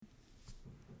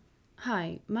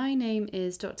Hi, my name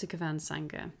is Dr. Kavan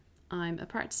Sangha. I'm a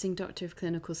practicing doctor of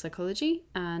clinical psychology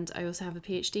and I also have a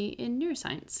PhD in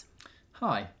neuroscience.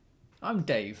 Hi, I'm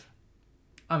Dave.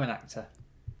 I'm an actor.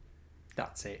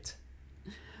 That's it.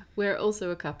 We're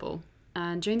also a couple,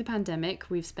 and during the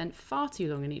pandemic, we've spent far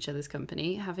too long in each other's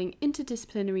company having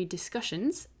interdisciplinary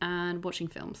discussions and watching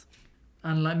films.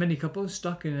 And like many couples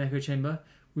stuck in an echo chamber,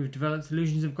 we've developed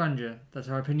illusions of grandeur that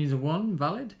our opinions are one,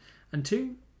 valid, and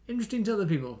two, interesting to other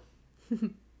people.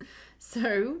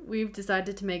 So, we've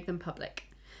decided to make them public,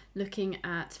 looking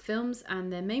at films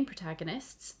and their main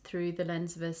protagonists through the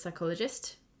lens of a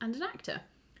psychologist and an actor.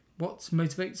 What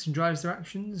motivates and drives their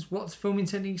actions, what filming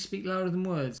techniques speak louder than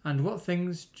words, and what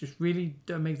things just really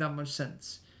don't make that much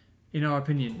sense. In our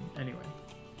opinion, anyway.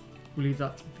 We'll leave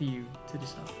that for you to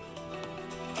decide.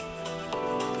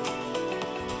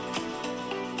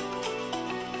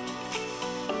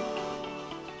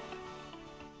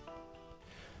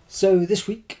 So this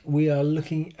week we are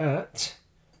looking at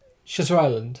Shutter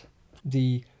Island,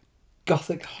 the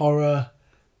gothic horror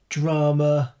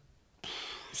drama.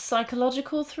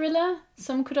 Psychological thriller,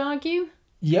 some could argue.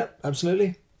 Yep,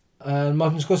 absolutely. And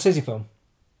Martin Scorsese film.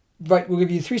 Right, we'll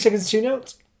give you 3 seconds to tune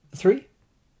out. 3,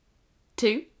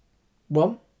 2,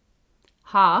 1.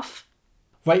 half.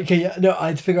 Right, okay, yeah, no, I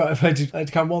had to figure out if I had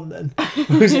to count 1 then.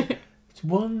 Was it? It's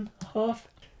 1, half.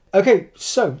 Okay,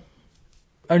 so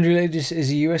Andrew Ladies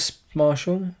is a US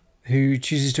Marshal who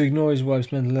chooses to ignore his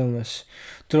wife's mental illness.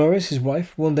 Dolores, his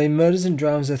wife, one day murders and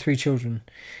drowns their 3 children.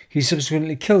 He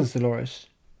subsequently kills Dolores,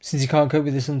 since he can't cope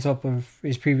with this on top of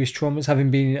his previous traumas,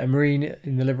 having been a Marine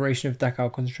in the liberation of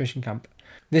Dachau concentration camp.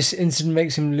 This incident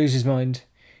makes him lose his mind.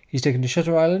 He's taken to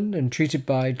Shutter Island and treated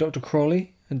by Dr.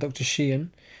 Crawley and Dr.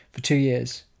 Sheehan for 2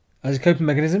 years. As a coping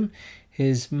mechanism,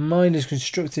 his mind has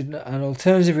constructed an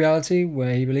alternative reality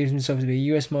where he believes himself to be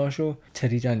a US Marshal,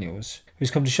 Teddy Daniels,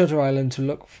 who's come to Shutter Island to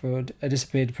look for a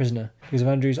disappeared prisoner. Because of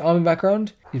Andrew's army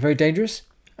background, he's very dangerous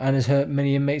and has hurt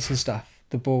many inmates and staff.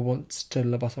 The board wants to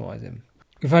lobotomise him.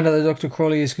 We find out that Dr.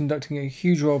 Crawley is conducting a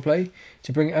huge roleplay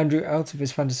to bring Andrew out of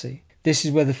his fantasy. This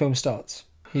is where the film starts.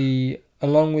 He,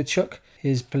 along with Chuck,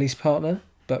 his police partner,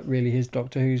 but really his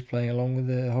doctor who's playing along with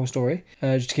the whole story,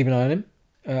 just to keep an eye on him,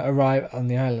 arrive on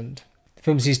the island. The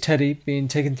film sees Teddy being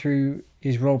taken through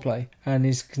his roleplay, and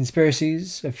his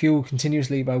conspiracies are fueled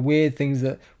continuously by weird things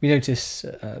that we notice,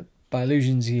 by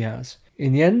illusions he has.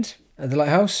 In the end, at the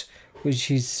lighthouse, which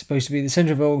he's supposed to be the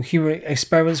centre of all human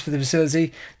experiments for the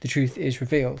facility, the truth is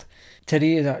revealed.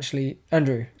 Teddy is actually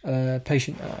Andrew, a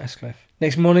patient at Ascliffe.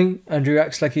 Next morning, Andrew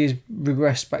acts like he's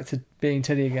regressed back to being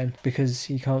Teddy again because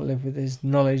he can't live with his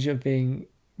knowledge of being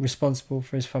responsible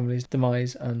for his family's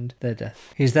demise and their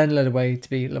death. He is then led away to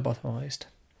be lobotomised.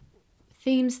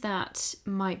 Themes that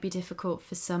might be difficult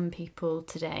for some people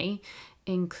today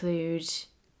include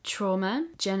trauma,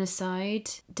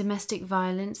 genocide, domestic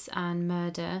violence and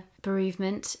murder,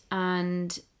 bereavement,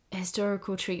 and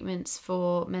historical treatments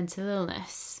for mental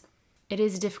illness. It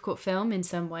is a difficult film in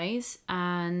some ways,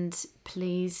 and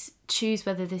please choose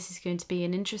whether this is going to be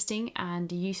an interesting and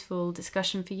useful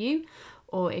discussion for you,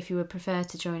 or if you would prefer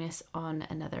to join us on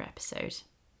another episode.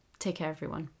 Take care,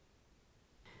 everyone.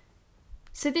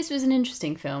 So this was an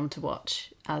interesting film to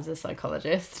watch as a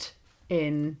psychologist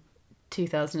in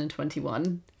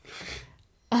 2021.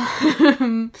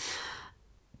 The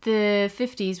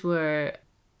 50s were,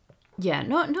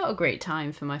 not a great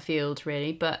time for my field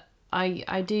really, but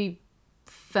I do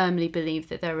firmly believe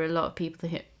that there were a lot of people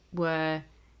who were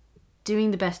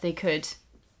doing the best they could,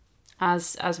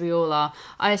 as we all are.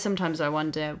 I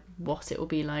wonder what it will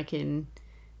be like in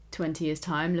 20 years'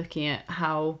 time, looking at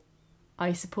how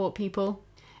I support people.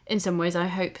 In some ways, I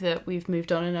hope that we've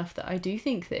moved on enough that I do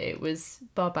think that it was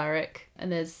barbaric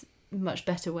and there's much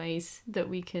better ways that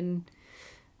we can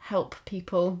help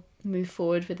people move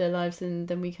forward with their lives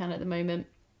than we can at the moment.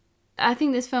 I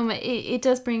think this film, it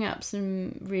does bring up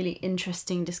some really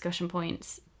interesting discussion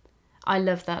points. I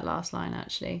love that last line,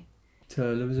 actually. To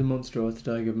live as a monster or to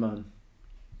die a good man.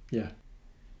 Yeah.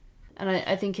 And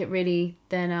I think it really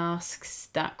then asks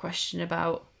that question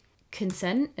about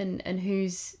consent and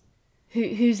whose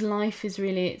life is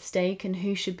really at stake and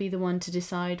who should be the one to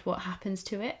decide what happens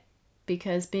to it.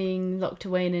 Because being locked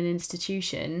away in an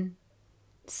institution,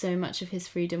 so much of his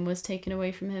freedom was taken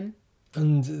away from him.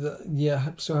 And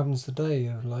it still happens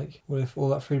today. Like, well, if all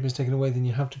that freedom is taken away, then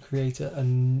you have to create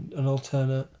an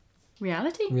alternate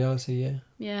reality. Yeah.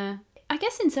 Yeah. I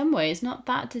guess in some ways, not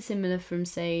that dissimilar from,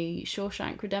 say,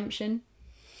 Shawshank Redemption.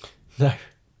 No.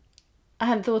 I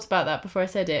hadn't thought about that before I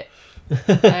said it.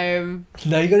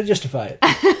 Now you got to justify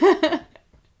it.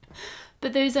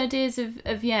 But those ideas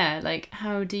of like,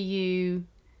 how do you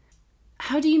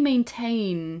how do you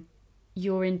maintain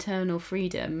your internal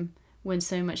freedom when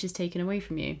so much is taken away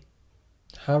from you?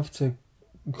 Have to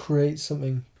create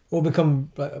something or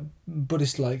become like a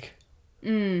Buddhist-like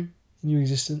in your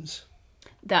existence.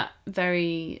 That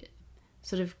very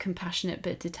sort of compassionate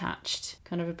but detached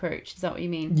kind of approach. Is that what you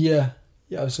mean? Yeah,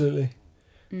 absolutely.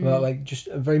 About like just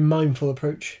a very mindful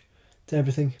approach to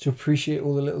everything, to appreciate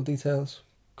all the little details,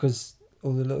 because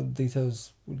all the little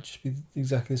details would just be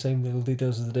exactly the same little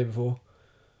details as the day before.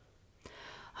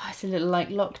 Oh, it's a little like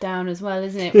lockdown as well,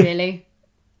 isn't it, really?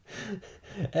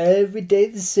 Every day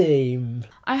the same.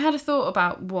 I had a thought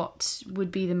about what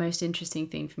would be the most interesting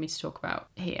thing for me to talk about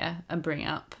here and bring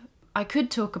up. I could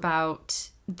talk about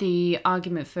the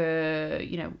argument for,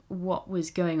 what was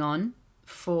going on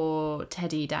for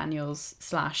Teddy Daniels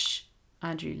 /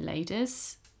 Andrew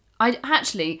Ladis.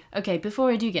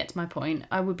 Before I do get to my point,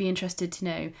 I would be interested to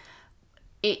know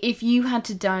if you had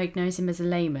to diagnose him as a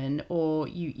layman, or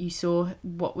you saw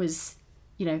what was,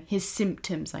 his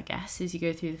symptoms, I guess, as you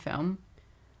go through the film.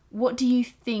 What do you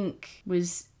think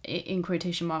was, in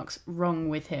quotation marks, wrong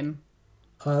with him?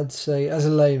 I'd say, as a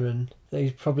layman, that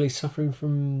he's probably suffering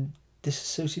from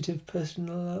dissociative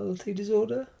personality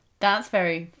disorder. That's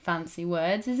very fancy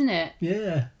words, isn't it?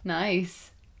 Yeah.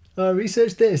 Nice. I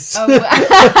researched this. Oh,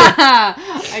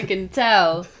 I can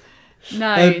tell.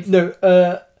 Nice.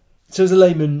 So as a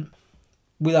layman,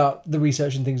 without the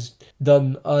research and things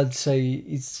done, I'd say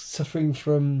he's suffering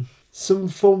from some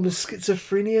form of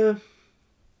schizophrenia.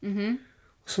 Mm-hmm.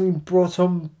 Something brought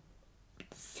on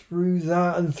through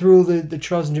that and through all the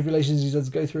trials and tribulations he's had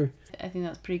to go through. I think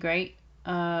that's pretty great.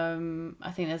 I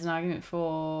think there's an argument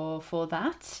for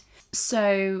that.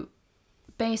 So,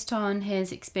 based on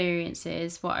his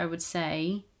experiences, what I would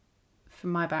say,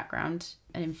 from my background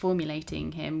and in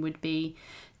formulating him, would be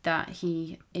that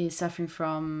he is suffering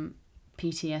from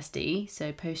PTSD,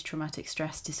 so post-traumatic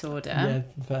stress disorder. Yeah,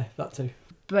 fair, that too.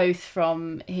 Both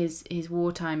from his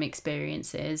wartime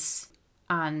experiences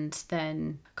and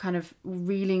then kind of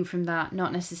reeling from that,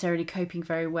 not necessarily coping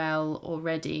very well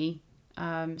already,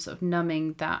 sort of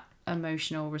numbing that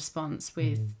emotional response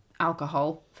with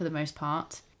alcohol for the most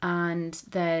part. And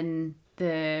then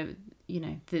the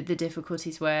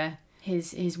difficulties where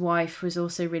his wife was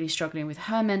also really struggling with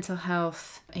her mental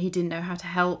health. He didn't know how to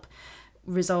help,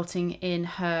 resulting in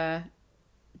her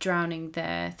drowning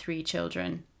their 3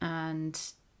 children and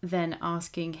then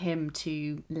asking him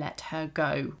to let her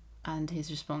go. And his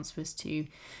response was to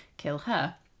kill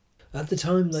her. At the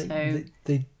time,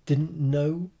 they didn't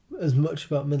know as much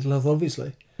about mental health,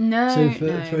 obviously. No. So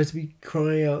for her to be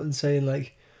crying out and saying,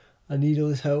 like, I need all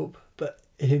this help, but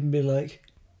him being like,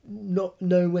 not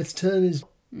knowing where to turn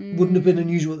wouldn't have been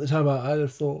unusual at the time, I'd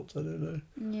have thought. I don't know.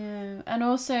 Yeah. And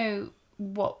also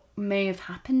what may have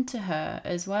happened to her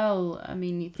as well. I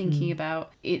mean, thinking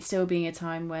about it still being a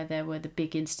time where there were the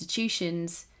big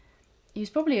institutions, he was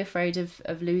probably afraid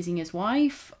of losing his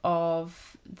wife,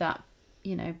 of that,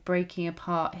 breaking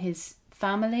apart his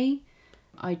family.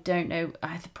 I don't know,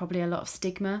 probably a lot of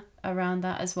stigma around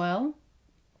that as well.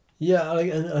 Yeah,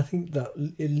 and I think that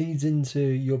it leads into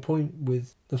your point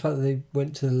with the fact that they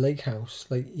went to the lake house.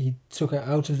 Like, he took her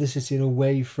out of the city and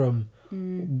away from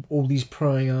all these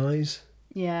prying eyes.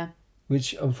 Yeah.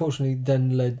 Which unfortunately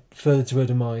then led further to her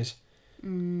demise.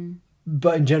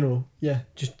 But in general, yeah,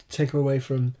 just take her away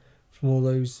from all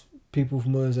those people,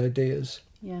 from all those ideas.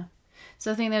 Yeah.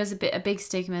 So I think there was a big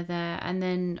stigma there, and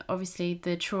then obviously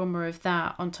the trauma of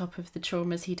that on top of the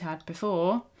traumas he'd had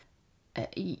before.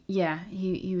 He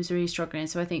was really struggling.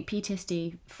 So I think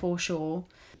PTSD for sure,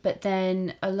 but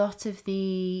then a lot of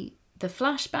the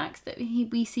flashbacks that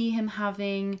we see him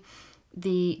having,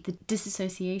 the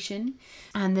disassociation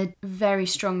and the very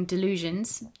strong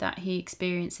delusions that he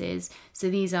experiences. So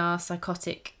these are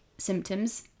psychotic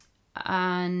symptoms.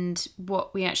 And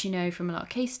what we actually know from a lot of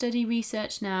case study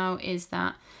research now is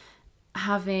that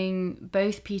having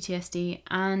both PTSD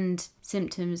and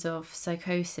symptoms of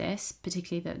psychosis,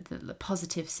 particularly the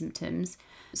positive symptoms,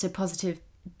 so positive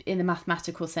in the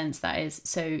mathematical sense, that is,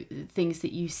 so things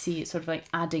that you see, it's sort of like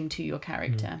adding to your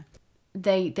character.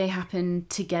 They happen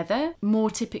together more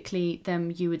typically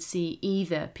than you would see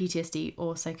either PTSD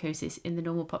or psychosis in the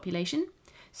normal population.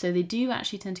 So they do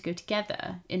actually tend to go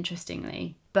together,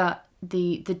 interestingly. But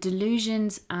the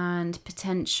delusions and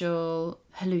potential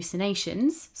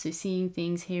hallucinations, so seeing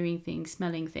things, hearing things,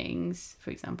 smelling things,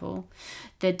 for example,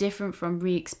 they're different from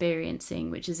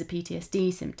re-experiencing, which is a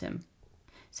PTSD symptom.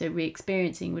 So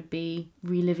re-experiencing would be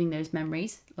reliving those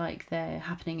memories like they're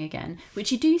happening again,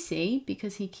 which you do see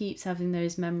because he keeps having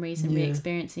those memories and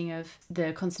re-experiencing of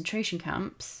the concentration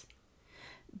camps.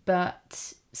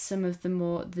 But some of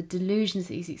the delusions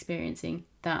that he's experiencing,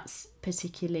 that's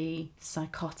particularly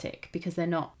psychotic because they're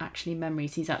not actually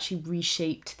memories. He's actually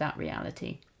reshaped that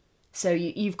reality. So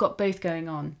you've got both going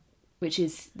on, which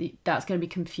is that's going to be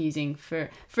confusing for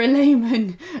a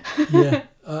layman. Yeah,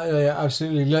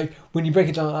 absolutely. Like when you break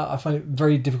it down, I find it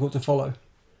very difficult to follow.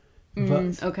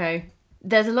 But Okay.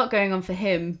 There's a lot going on for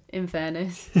him, in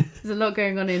fairness. There's a lot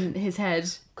going on in his head.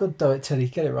 God damn it, Teddy,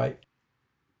 get it right.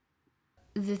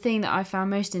 The thing that I found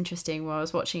most interesting while I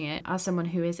was watching it, as someone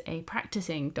who is a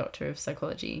practicing doctor of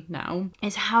psychology now,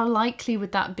 is how likely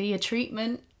would that be a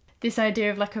treatment? This idea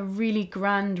of like a really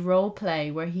grand role play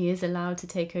where he is allowed to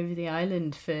take over the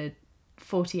island for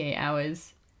 48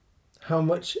 hours. How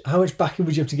much backing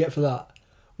would you have to get for that?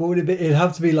 What would it be? It'd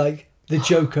have to be like the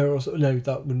Joker or something. No,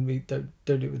 that wouldn't be. Don't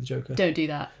do it with the Joker. Don't do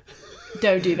that.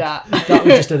 Don't do that. That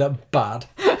would just end up bad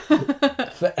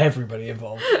for everybody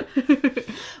involved.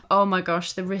 Oh my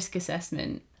gosh, the risk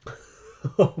assessment.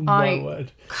 Oh my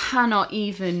word. Cannot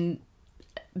even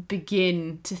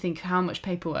begin to think how much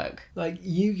paperwork. Like,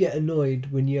 you get annoyed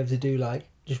when you have to do like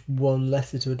just one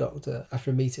letter to a doctor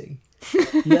after a meeting,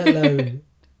 let alone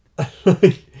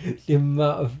like, the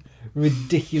amount of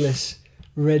ridiculous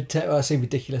red tape. Well, I say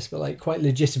ridiculous, but like quite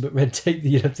legitimate red tape that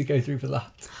you'd have to go through for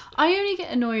that. I only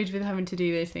get annoyed with having to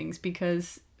do those things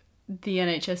because the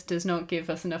NHS does not give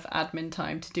us enough admin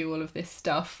time to do all of this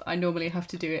stuff. I normally have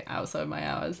to do it outside my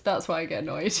hours. That's why I get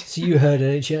annoyed. So you heard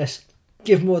NHS,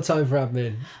 give more time for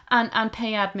admin. And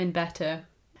pay admin better.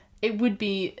 It would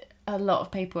be a lot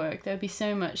of paperwork. There would be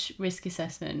so much risk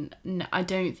assessment. No, I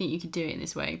don't think you could do it in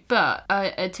this way. But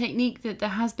a technique that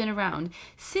has been around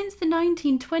since the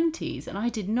 1920s, and I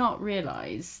did not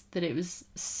realise that it was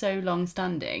so long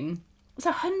standing. It's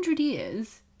 100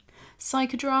 years.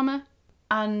 Psychodrama.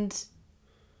 And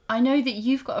I know that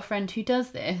you've got a friend who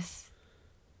does this.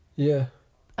 Yeah.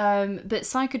 But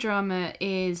psychodrama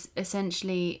is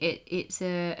essentially, it's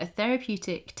a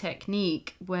therapeutic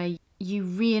technique where you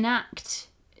reenact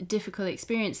difficult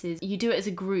experiences. You do it as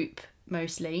a group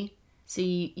mostly. So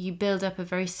you build up a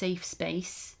very safe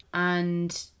space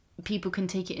and people can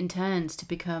take it in turns to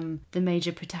become the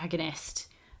major protagonist.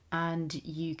 And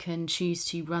you can choose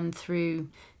to run through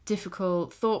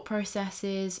difficult thought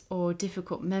processes or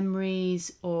difficult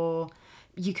memories, or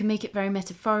you can make it very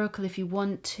metaphorical if you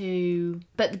want to.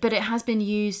 But it has been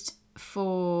used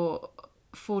for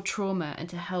trauma and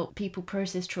to help people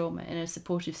process trauma in a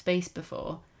supportive space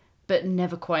before, but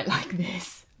never quite like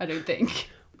this, I don't think.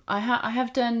 I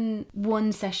have done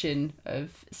one session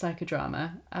of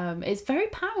psychodrama. It's very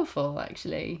powerful,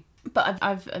 actually. But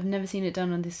I've never seen it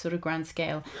done on this sort of grand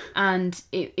scale, and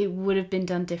it would have been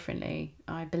done differently,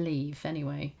 I believe,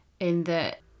 anyway, in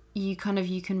that you can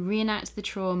reenact the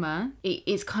trauma.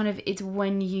 It's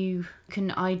when you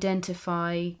can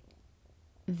identify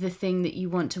the thing that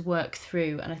you want to work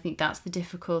through, and I think that's the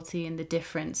difficulty and the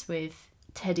difference with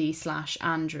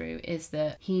Teddy/Andrew, is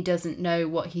that he doesn't know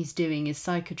what he's doing is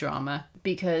psychodrama,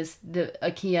 because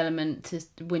a key element to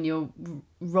when you're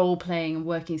role playing and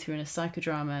working through in a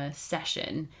psychodrama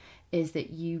session is that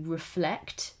you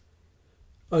reflect,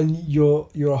 and you're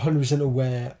 100%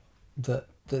 aware that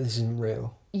this isn't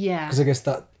real. Yeah, because I guess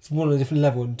that's one, on a different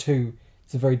level, and two,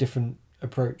 it's a very different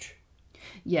approach.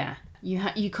 Yeah.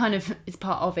 You kind of, it's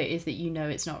part of it is that you know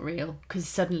it's not real, because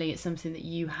suddenly it's something that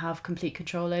you have complete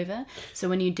control over. So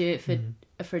when you do it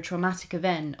for a traumatic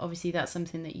event, obviously that's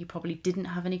something that you probably didn't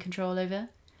have any control over.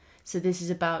 So this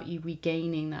is about you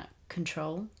regaining that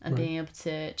control and being able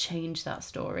to change that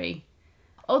story.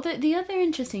 The other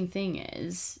interesting thing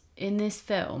is, in this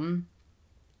film,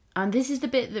 and this is the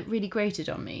bit that really grated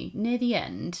on me, near the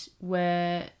end,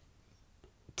 where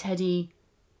Teddy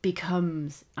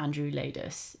becomes Andrew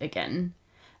Ladus again,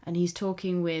 and he's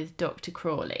talking with Dr.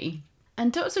 Crawley,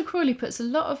 and Dr. Crawley puts a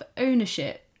lot of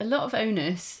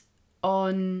onus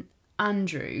on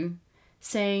Andrew,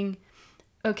 saying,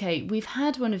 okay, we've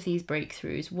had one of these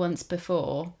breakthroughs once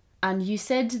before, and you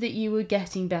said that you were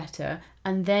getting better,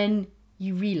 and then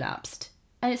you relapsed.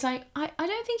 And it's like, I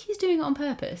don't think he's doing it on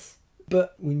purpose.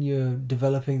 But when you're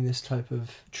developing this type of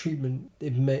treatment, he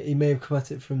may have come at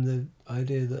it from the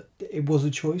idea that it was a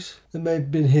choice. That may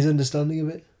have been his understanding of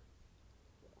it.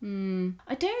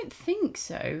 I don't think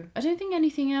so. I don't think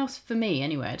anything else, for me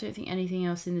anyway, I don't think anything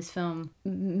else in this film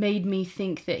made me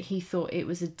think that he thought it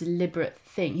was a deliberate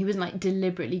thing. He wasn't like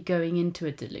deliberately going into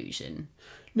a delusion.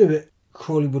 No, but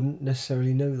Crawley wouldn't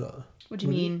necessarily know that. What do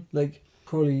you mean? Like,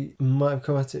 Crawley might have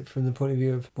come at it from the point of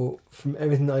view of, well, from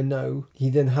everything that I know, he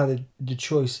then had the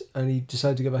choice and he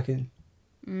decided to go back in.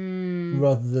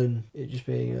 Rather than it just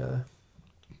being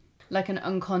like an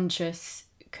unconscious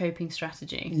coping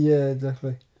strategy. Yeah,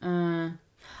 exactly.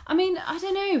 I mean, I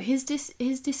don't know. His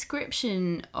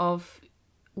description of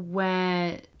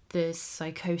where the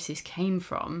psychosis came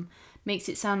from makes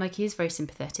it sound like he is very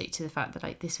sympathetic to the fact that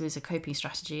like this was a coping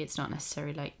strategy. It's not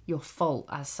necessarily like your fault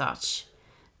as such.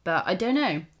 But I don't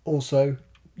know. Also,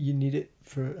 you need it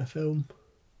for a film.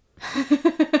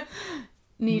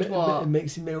 Need what? It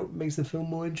makes the film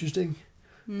more interesting.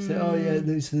 So, oh yeah,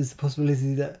 there's the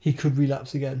possibility that he could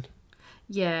relapse again.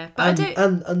 Yeah, but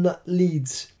and that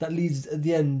leads at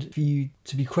the end for you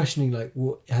to be questioning like,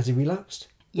 what, has he relapsed?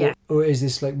 Yeah. Or is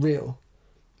this like real?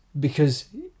 Because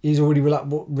he's already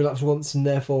relapsed once, and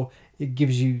therefore it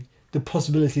gives you the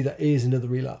possibility that it is another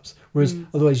relapse. Whereas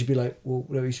otherwise you'd be like, well,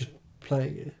 no, he's just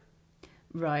playing it.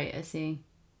 Right, I see.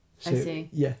 So, I see.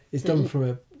 Yeah, it's done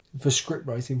from a script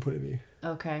writing point of view.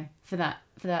 Okay, for that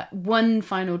one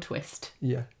final twist.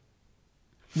 Yeah.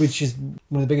 Which is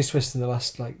one of the biggest twists in the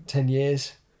last, 10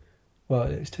 years. Well,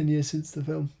 it's 10 years since the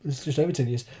film. It's just over 10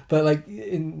 years. But,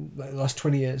 in the last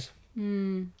 20 years.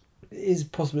 It is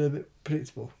possibly a bit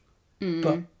predictable.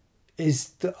 But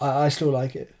I still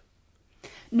like it.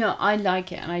 No, I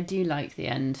like it, and I do like the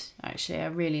end, actually. I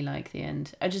really like the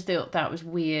end. I just thought that was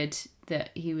weird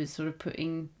that he was sort of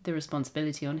putting the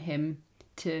responsibility on him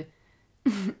to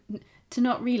to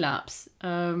not relapse,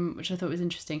 which I thought was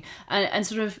interesting. And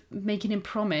sort of making him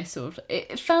promise,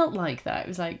 it felt like that. It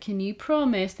was like, can you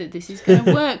promise that this is going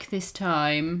to work this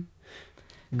time?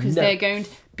 Because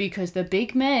because the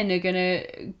big men are going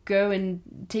to go and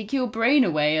take your brain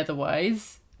away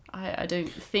otherwise. I don't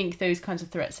think those kinds of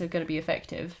threats are going to be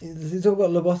effective. They talk about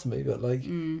lobotomy, but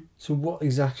so what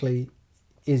exactly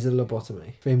is a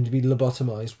lobotomy? For him to be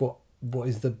lobotomized, what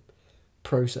is the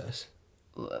process?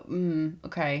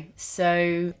 Okay,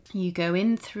 so you go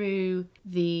in through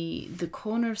the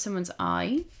corner of someone's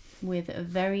eye with a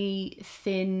very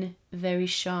thin, very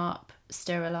sharp,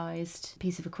 sterilized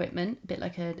piece of equipment, a bit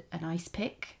like an ice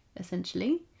pick,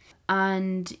 essentially,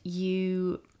 and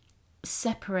you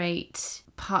separate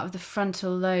part of the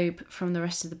frontal lobe from the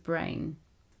rest of the brain.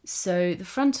 So the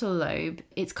frontal lobe,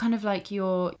 it's kind of like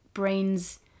your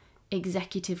brain's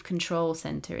executive control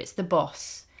center. It's the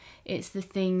boss. It's the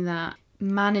thing that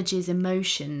manages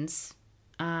emotions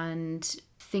and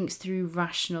thinks through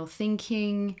rational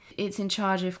thinking. It's in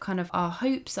charge of kind of our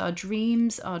hopes, our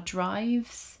dreams, our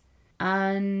drives.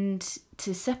 And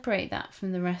to separate that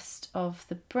from the rest of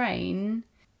the brain,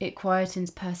 it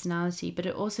quietens personality, but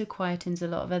it also quietens a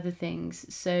lot of other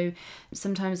things. So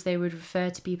sometimes they would refer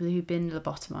to people who've been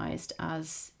lobotomized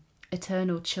as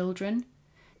eternal children.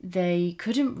 They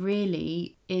couldn't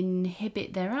really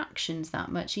inhibit their actions that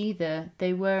much either.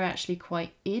 They were actually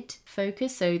quite id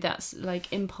focused, so that's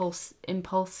like impulse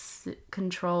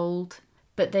controlled,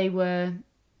 but they were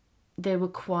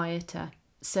quieter.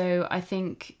 So I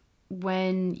think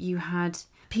when you had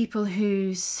people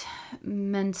whose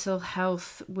mental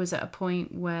health was at a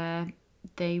point where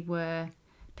they were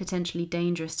potentially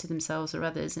dangerous to themselves or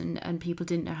others, and people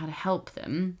didn't know how to help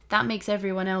them, that makes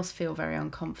everyone else feel very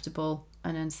uncomfortable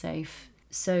and unsafe.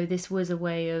 So this was a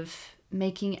way of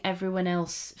making everyone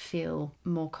else feel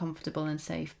more comfortable and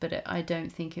safe, but I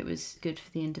don't think it was good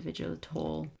for the individual at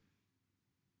all.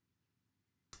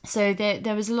 So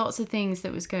there was lots of things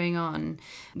that was going on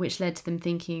which led to them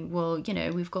thinking, well,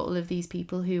 we've got all of these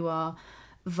people who are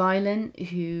violent,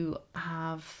 who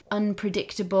have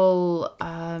unpredictable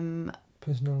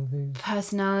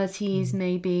personalities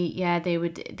maybe. Yeah, they were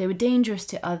dangerous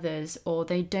to others, or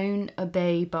they don't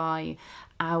obey by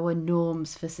our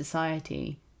norms for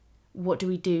society. What do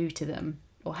we do to them?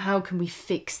 Or how can we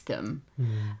fix them?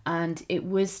 And it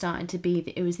was starting to be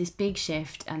that it was this big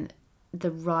shift and the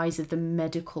rise of the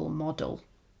medical model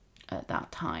at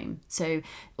that time. So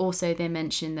also they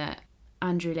mentioned that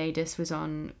Andrew Laidus was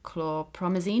on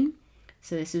chlorpromazine.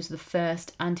 So this was the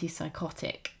first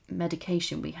antipsychotic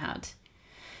medication we had.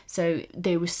 So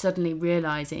they were suddenly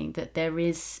realising that there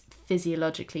is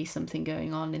physiologically something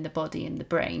going on in the body and the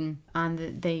brain, and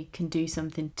that they can do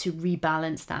something to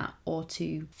rebalance that or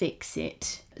to fix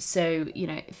it. So,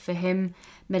 for him,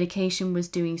 medication was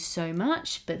doing so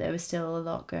much, but there was still a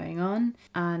lot going on.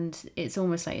 And it's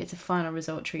almost like it's a final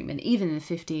result treatment. Even in the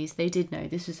 50s, they did know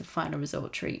this was a final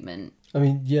result treatment. I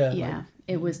mean, yeah. Yeah,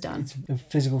 it was done. It's a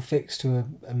physical fix to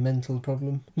a mental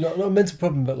problem. Not a mental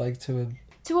problem, but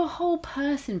to a whole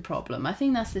person problem. I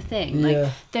think that's the thing.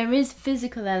 There is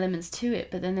physical elements to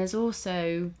it, but then there's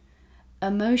also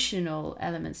emotional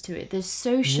elements to it. There's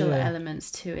social elements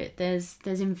to it. There's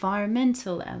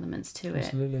environmental elements to it.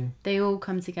 Absolutely. They all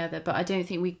come together, but I don't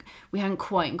think we haven't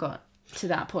quite got to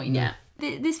that point yet.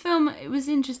 This film, it was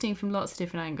interesting from lots of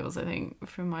different angles, I think,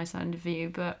 from my side of view,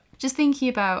 but just thinking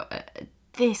about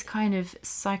this kind of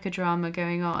psychodrama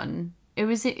going on. It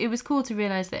was cool to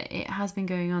realise that it has been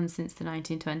going on since the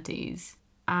 1920s,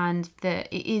 and that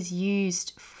it is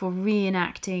used for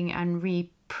reenacting and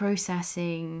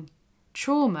reprocessing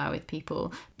trauma with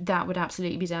people. That would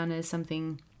absolutely be done as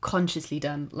something consciously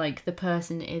done, like the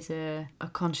person is a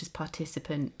conscious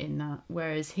participant in that,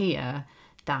 whereas here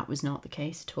that was not the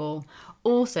case at all.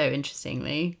 Also,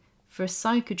 interestingly, for a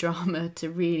psychodrama to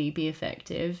really be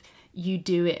effective, you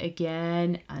do it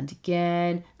again and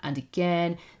again and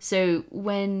again. So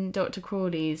when Dr.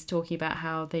 Crawley's talking about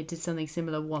how they did something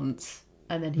similar once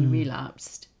and then he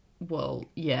relapsed, well,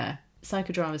 yeah,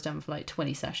 psychodrama's done for like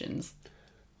 20 sessions.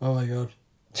 Oh my god.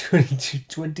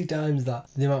 20 times that.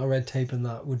 The amount of red tape and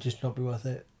that would just not be worth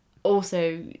it.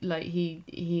 Also, like,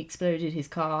 he exploded his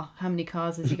car. How many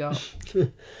cars has he got?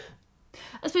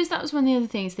 I suppose that was one of the other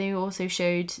things they also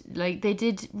showed. Like, they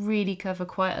did really cover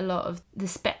quite a lot of the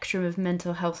spectrum of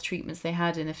mental health treatments they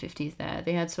had in the 50s there.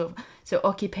 They had so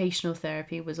occupational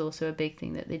therapy was also a big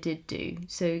thing that they did do.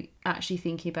 So actually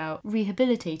thinking about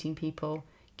rehabilitating people,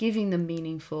 giving them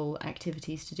meaningful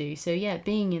activities to do. So yeah,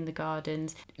 being in the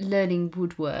gardens, learning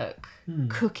woodwork,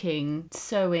 cooking,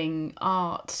 sewing,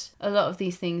 art. A lot of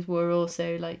these things were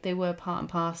also like, they were part and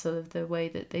parcel of the way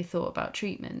that they thought about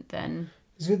treatment then.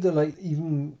 It's good that, like,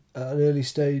 even at an early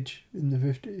stage in the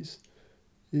 50s,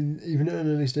 even at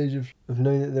an early stage of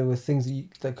knowing that there were things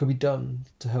that could be done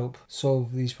to help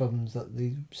solve these problems, that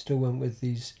they still went with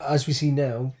these, as we see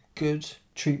now, good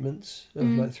treatments of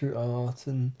like through art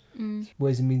and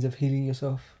ways and means of healing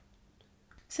yourself.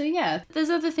 So yeah, there's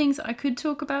other things I could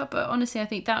talk about, but honestly I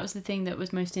think that was the thing that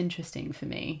was most interesting for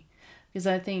me, because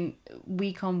I think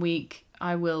week on week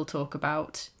I will talk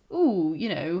about,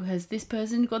 has this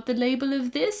person got the label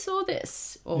of this or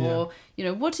this, or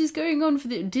what is going on for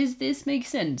this? Does this make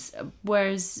sense?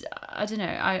 Whereas I don't know,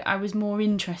 I was more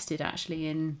interested actually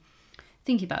in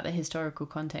thinking about the historical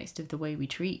context of the way we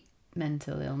treat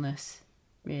mental illness.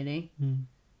 Really.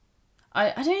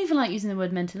 I don't even like using the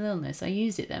word mental illness. I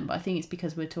used it then, but I think it's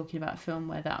because we're talking about a film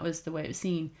where that was the way it was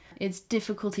seen. It's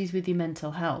difficulties with your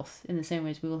mental health, in the same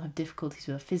way as we all have difficulties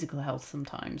with our physical health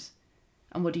sometimes.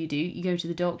 And what do? You go to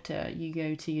the doctor, you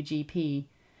go to your GP,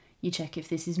 you check if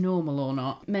this is normal or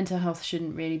not. Mental health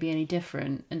shouldn't really be any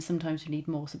different, and sometimes we need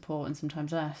more support and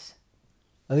sometimes less.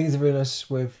 I think it's a really nice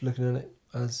way of looking at it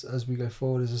as we go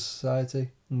forward as a society,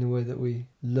 in the way that we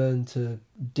learn to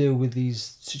deal with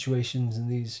these situations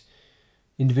and these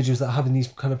individuals that are having these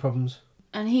kind of problems.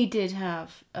 And he did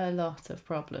have a lot of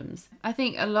problems. I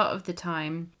think a lot of the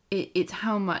time it's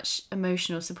how much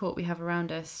emotional support we have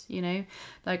around us,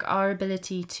 like our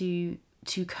ability to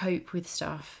cope with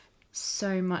stuff.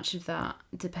 So much of that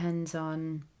depends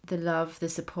on the love, the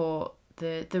support,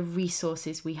 the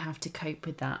resources we have to cope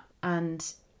with that. And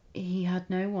he had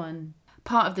no one.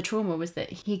 Part of the trauma was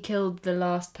that he killed the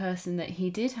last person that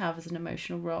he did have as an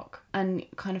emotional rock, and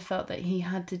kind of felt that he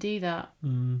had to do that.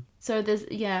 So there's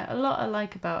a lot I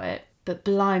like about it, but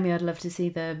blimey, I'd love to see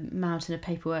the mountain of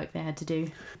paperwork they had to do.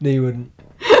 No, you wouldn't.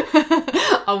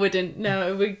 I wouldn't.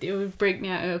 No, it would break me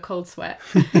out in a cold sweat.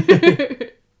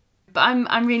 But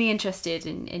I'm really interested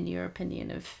in your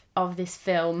opinion of this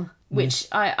film, which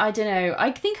I don't know.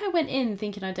 I think I went in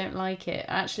thinking I don't like it.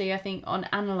 Actually, I think on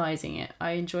analysing it,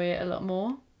 I enjoy it a lot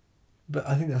more. But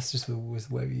I think that's just always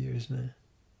the way we are, isn't it?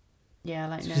 Yeah, I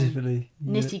like specifically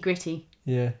nitty gritty.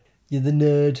 Yeah, you're the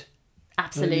nerd.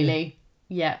 Absolutely.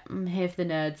 Yeah, I'm here for the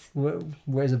nerds.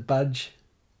 Where's a badge?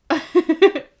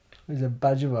 Where's a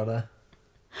badge of honour?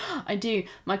 I do.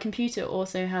 My computer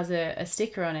also has a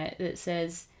sticker on it that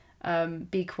says,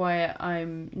 be quiet,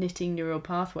 I'm knitting neural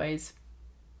pathways.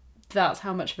 That's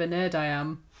how much of a nerd I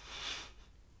am.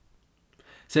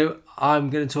 So I'm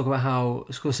going to talk about how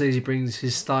Scorsese brings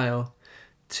his style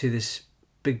to this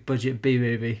big budget B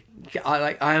movie.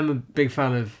 I am a big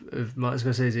fan of Martin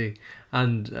Scorsese,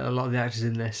 and a lot of the actors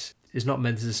in this. It's not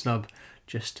meant as a snub,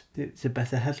 just it's a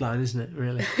better headline, isn't it,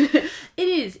 really? It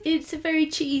is. It's a very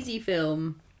cheesy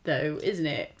film, though, isn't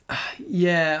it?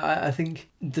 Yeah, I think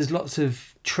there's lots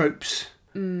of tropes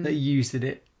that are used in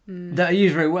it that are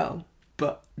used very well,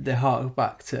 but they hark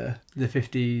back to the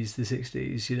 50s, the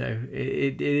 60s,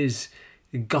 It is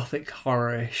gothic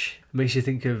horror-ish. It makes you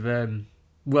think of,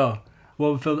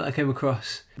 one film that I came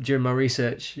across during my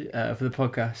research for the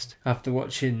podcast after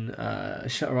watching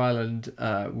Shutter Island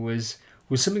was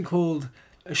something called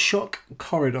A Shock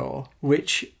Corridor,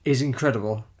 which is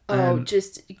incredible.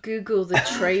 Just Google the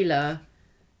trailer.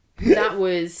 That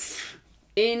was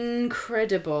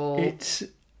incredible. It's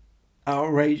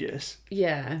outrageous.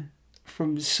 Yeah.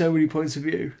 From so many points of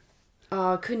view.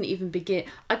 Oh, I couldn't even begin.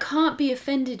 I can't be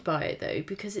offended by it though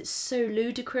because it's so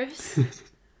ludicrous.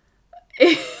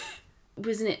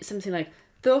 Wasn't it something like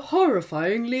the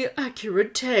horrifyingly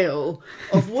accurate tale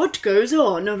of what goes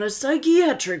on a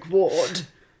psychiatric ward?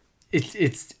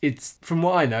 It's from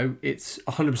what I know, it's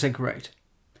 100% correct.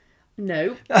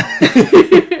 No.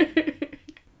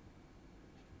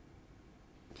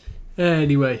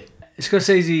 Anyway,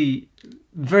 Scorsese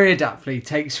very adaptly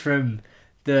takes from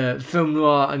the film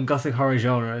noir and gothic horror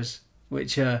genres,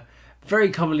 which are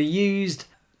very commonly used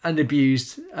and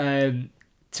abused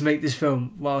to make this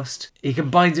film, whilst he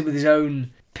combines it with his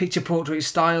own picture portrait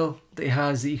style that he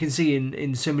has, that you can see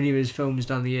in so many of his films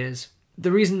down the years.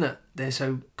 The reason that they're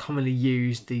so commonly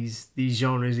used, these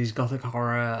genres, these gothic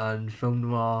horror and film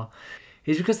noir,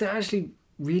 is because they're actually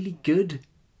really good.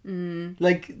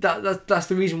 Like that's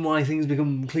the reason why things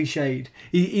become cliched.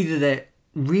 Either they're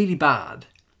really bad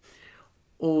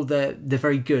or they're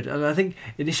very good. And I think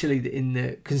initially in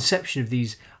the conception of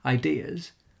these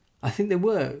ideas, I think they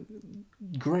were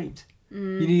great.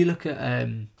 You look at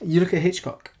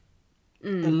Hitchcock,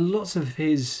 and lots of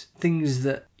his things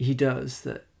that he does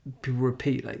that people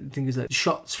repeat, like things like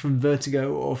shots from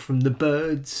Vertigo or from The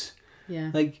Birds. Yeah.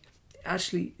 Like,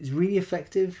 actually, it's really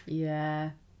effective.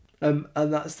 Yeah. And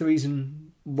that's the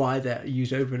reason why they're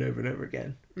used over and over and over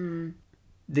again.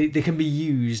 They can be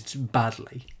used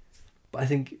badly, but I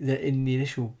think that in the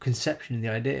initial conception, the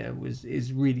idea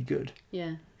is really good.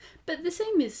 Yeah, but the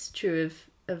same is true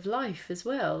of life as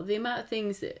well. The amount of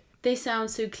things that they sound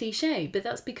so cliche, but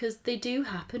that's because they do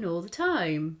happen all the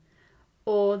time,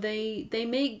 or they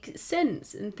make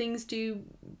sense and things do,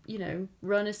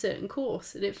 run a certain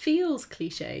course, and it feels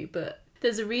cliche, but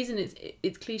there's a reason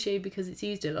it's cliche because it's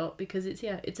used a lot, because it's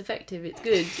effective, it's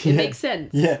good, it makes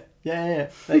sense. Yeah.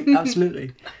 Like,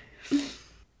 absolutely.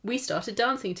 We started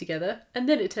dancing together, and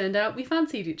then it turned out we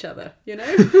fancied each other,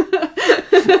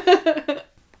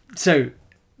 So,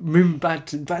 moving back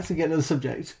to get another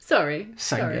subject. Sorry.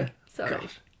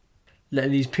 God.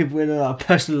 Letting these people in on our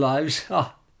personal lives.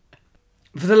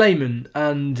 For the layman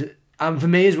and for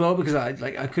me as well, because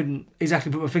I couldn't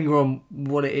exactly put my finger on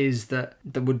what it is that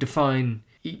would define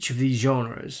each of these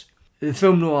genres. The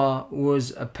film noir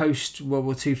was a post-World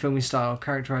War II filming style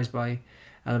characterised by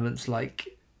elements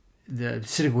like the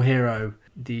cynical hero,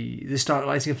 the stark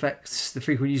lighting effects, the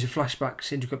frequent use of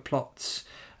flashbacks, intricate plots,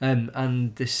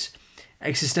 and this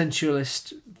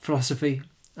existentialist philosophy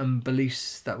and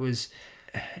beliefs that was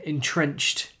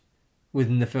entrenched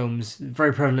within the films,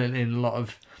 very prevalent in a lot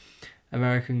of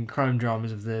American crime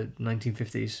dramas of the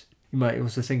 1950s. You might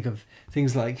also think of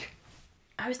things like...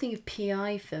 I was thinking of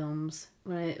PI films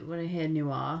when I hear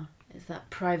noir. It's that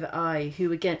Private Eye,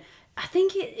 who again, I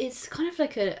think it's kind of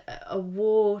like a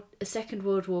Second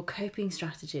World War coping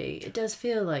strategy. It does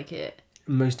feel like it.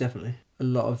 Most definitely. A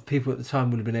lot of people at the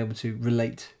time would have been able to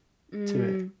relate to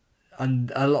it.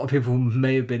 And a lot of people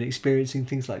may have been experiencing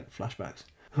things like flashbacks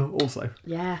also.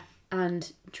 Yeah,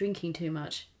 and drinking too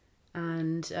much.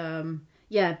 And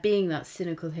being that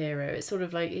cynical hero. It's sort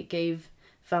of like it gave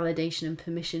validation and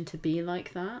permission to be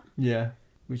like that. Yeah,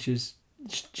 which is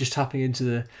just tapping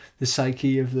into the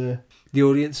psyche of the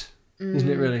audience, isn't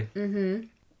it really? Mm-hmm.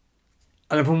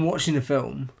 And upon watching the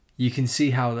film, you can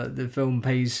see how the film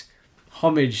pays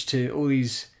homage to all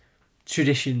these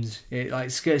traditions. It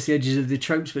like skirts the edges of the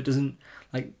tropes but doesn't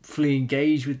like fully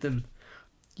engage with them.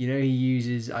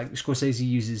 Scorsese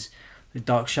uses the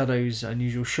dark shadows,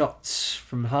 unusual shots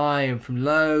from high and from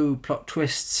low, plot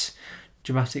twists,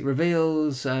 dramatic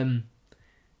reveals.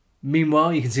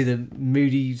 Meanwhile, you can see the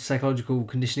moody psychological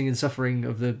conditioning and suffering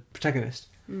of the protagonist,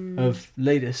 of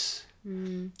Ladis,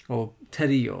 or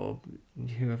Teddy, or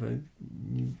whoever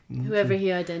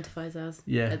he identifies as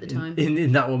at the time.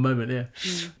 In that one moment, yeah.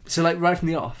 So like right from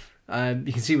the off,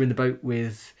 you can see we're in the boat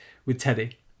with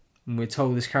Teddy, and we're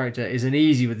told this character is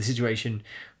uneasy with the situation,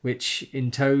 which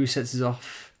in tow sets us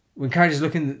off. When characters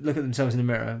look at themselves in the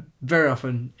mirror, very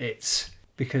often it's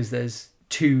because there's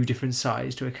two different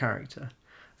sides to a character,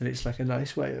 and it's like a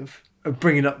nice way of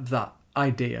bringing up that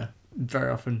idea.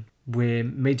 Very often we're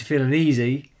made to feel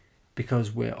uneasy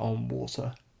because we're on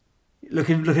water.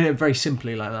 Looking at it very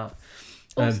simply like that.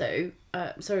 Also,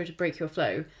 sorry to break your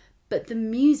flow, but the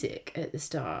music at the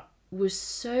start was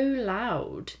so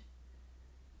loud.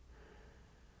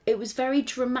 It was very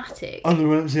dramatic. On the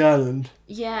Ramsey Island.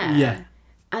 Yeah. Yeah.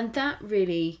 And that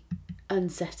really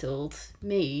unsettled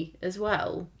me as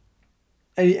well.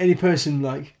 Any person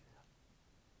like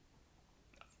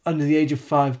under the age of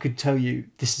 5 could tell you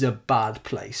this is a bad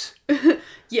place.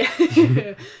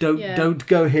 Yeah. Don't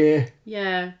go here.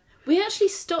 Yeah. We actually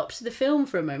stopped the film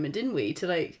for a moment, didn't we? To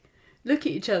like look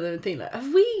at each other and think like,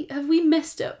 have we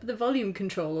messed up the volume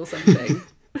control or something?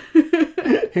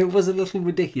 It was a little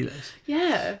ridiculous.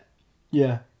 Yeah.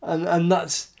 Yeah, and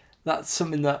that's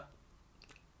something that,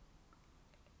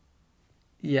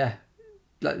 yeah,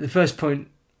 like the first point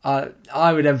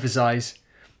I would emphasise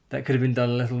that could have been done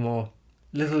a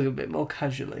little bit more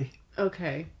casually.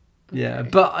 Okay. Yeah,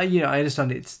 but I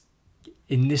understand it's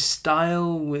in this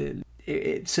style.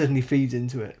 It certainly feeds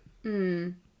into it.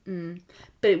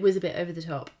 But it was a bit over the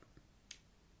top.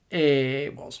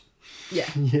 It was. Yeah.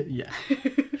 Yeah.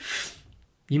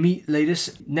 You meet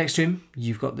Ladus. Next to him,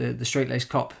 you've got the straight-laced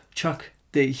cop, Chuck,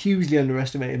 the hugely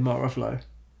underestimated Mark Ruffalo.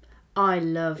 I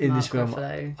love in Mark this film.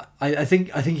 Ruffalo. I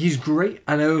think he's great,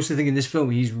 and I also think in this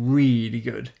film he's really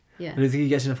good. Yeah. I don't think he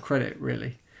gets enough credit,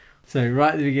 really. So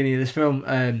right at the beginning of this film,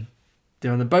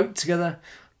 they're on the boat together.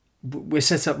 We're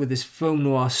set up with this film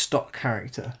noir stock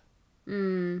character.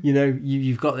 You know,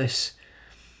 you've got this...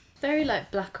 Very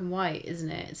like black and white, isn't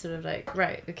it? It's sort of like,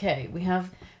 right, okay, we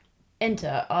have...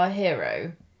 Enter our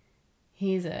hero.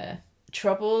 He's a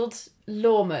troubled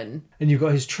lawman. And you've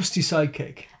got his trusty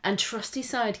sidekick. And trusty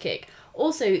sidekick.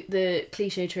 Also the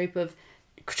cliche trope of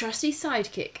trusty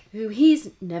sidekick who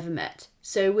he's never met.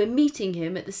 So we're meeting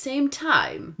him at the same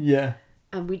time. Yeah.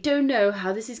 And we don't know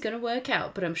how this is going to work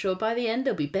out, but I'm sure by the end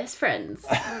they'll be best friends.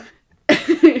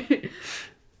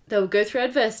 They'll go through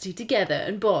adversity together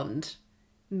and bond.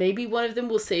 Maybe one of them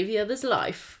will save the other's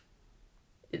life.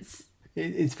 It's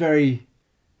very...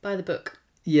 By the book.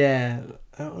 Yeah.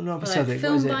 Not episodic. Like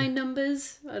film by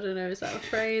numbers. I don't know, is that a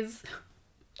phrase?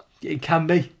 It can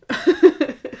be.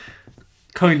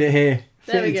 Coined it here.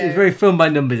 There we go. It's very film by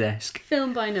numbers-esque.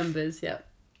 Film by numbers, yeah.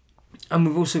 And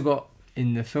we've also got,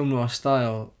 in the film noir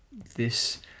style,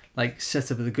 this like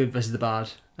setup of the good versus the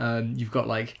bad. You've got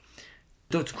like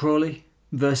Dr. Crawley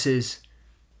versus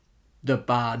the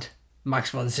bad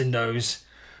Max von Sydow's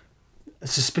a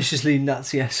suspiciously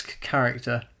Nazi-esque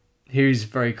character who's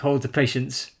very cold to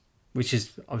patients, which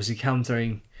is obviously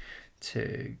countering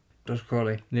to Dr.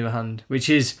 Crawley, on the other hand, which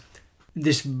is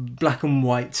this black and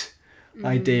white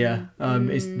idea.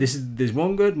 There's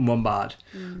one good and one bad.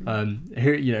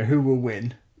 Who will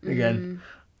win? Again,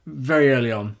 very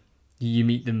early on, you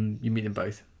meet them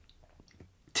both.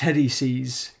 Teddy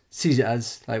sees it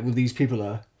as like, well, these people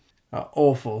are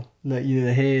awful. That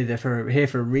they're here, here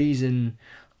for a reason,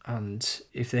 and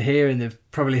if they're here and they've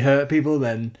probably hurt people,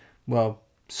 then well,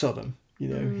 sod them.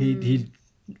 He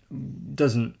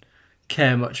doesn't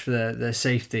care much for their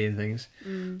safety and things,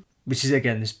 which is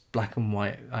again this black and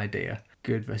white idea,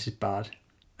 good versus bad.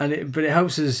 But it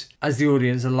helps us as the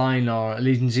audience align our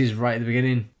allegiances right at the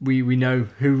beginning. We know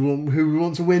who we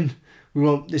want to win. We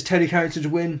want this Teddy character to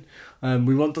win.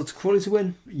 We want Dr. Crawley to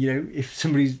win. If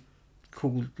somebody's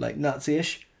called like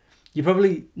Nazi-ish, you're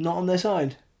probably not on their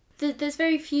side. There's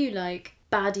very few like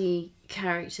baddie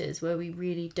characters where we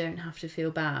really don't have to feel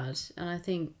bad, and I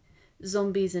think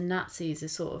zombies and Nazis are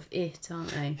sort of it, aren't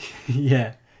they?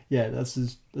 Yeah, that's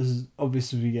as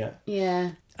obvious as we get.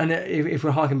 Yeah. And if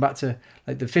we're harking back to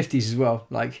like the 50s as well,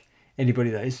 like anybody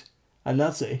that is a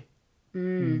Nazi,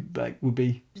 like would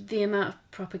be the amount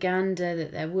of propaganda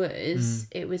that there was,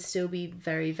 it would still be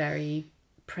very, very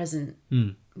present,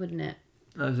 wouldn't it?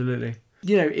 Absolutely.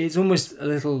 It's almost a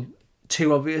little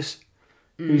too obvious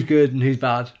who's good and who's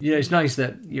bad. It's nice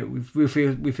that we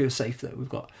feel safe that we've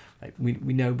got like we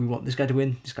know we want this guy to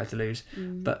win, this guy to lose,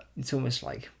 but it's almost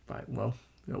like, right, well,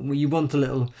 you want a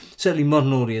little, certainly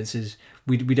modern audiences,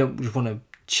 we don't just want to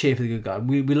cheer for the good guy.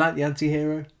 We like the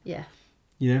anti-hero. Yeah.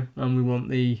 And we want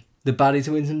the baddie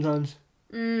to win sometimes.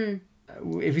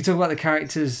 If we talk about the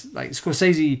characters, like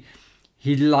Scorsese,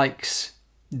 he likes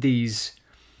these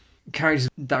characters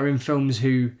that are in films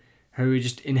who are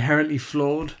just inherently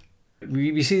flawed.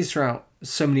 We see this throughout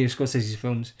so many of Scorsese's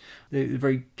films. They're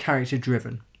very character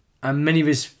driven. And many of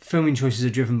his filming choices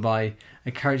are driven by a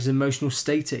character's emotional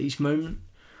state at each moment.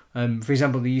 For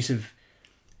example, the use of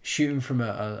shooting from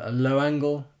a low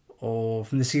angle or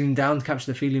from the ceiling down to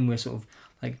capture the feeling we're sort of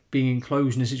like being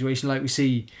enclosed in a situation like we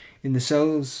see in the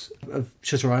cells of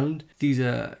Shutter Island. These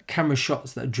are camera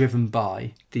shots that are driven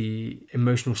by the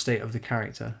emotional state of the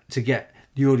character to get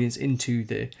the audience into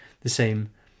the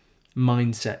same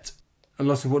mindset. A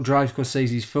lot of what drives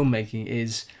Scorsese's filmmaking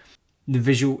is the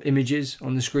visual images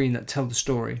on the screen that tell the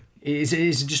story. It's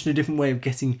just a different way of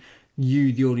getting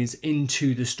you, the audience,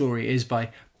 into the story, is by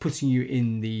putting you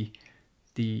in the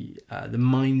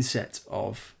mindset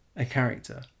of a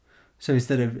character. So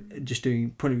instead of just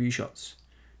doing point of view shots,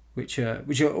 which are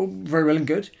all very well and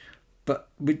good, but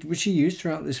which are used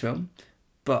throughout this film,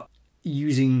 but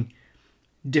using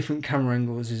different camera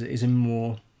angles is a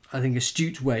more I think,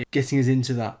 astute way of getting us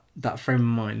into that frame of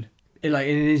mind. In an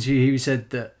interview, he said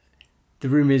that the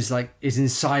room is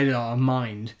inside our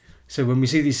mind. So when we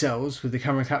see these cells with the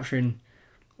camera capturing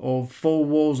all four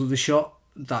walls of the shot,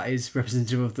 that is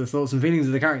representative of the thoughts and feelings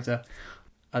of the character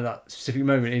at that specific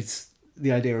moment. It's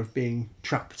the idea of being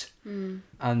trapped,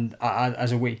 and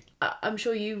as a we. I'm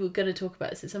sure you were going to talk about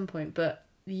this at some point, but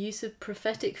the use of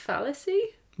prophetic fallacy.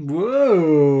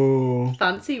 Whoa!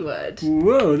 Fancy word.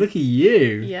 Whoa! Look at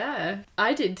you. Yeah,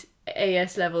 I did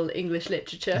AS level English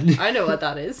literature. I know what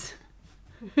that is.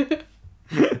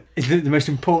 It's the most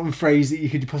important phrase that you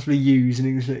could possibly use in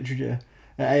English literature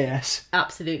at AS.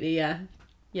 Absolutely, yeah.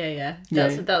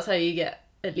 That's how you get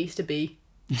at least a B.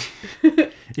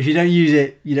 If you don't use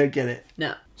it, you don't get it.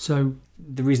 No. So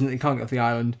the reason that they can't get off the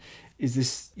island is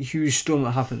this huge storm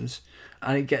that happens,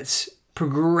 and it gets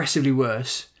progressively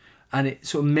worse, and it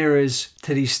sort of mirrors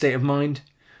Teddy's state of mind.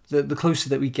 The closer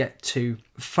that we get to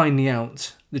finding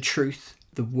out the truth,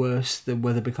 the worse the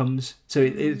weather becomes. So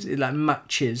it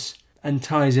matches and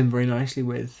ties in very nicely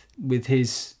with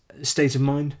his state of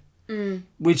mind,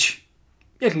 which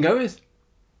I can go with.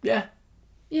 Yeah,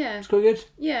 it's quite good.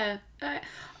 Yeah,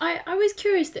 I was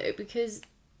curious though, because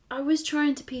I was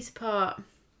trying to piece apart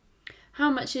how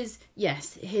much is,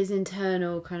 yes, his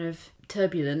internal kind of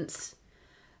turbulence,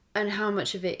 and how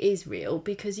much of it is real,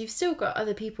 because you've still got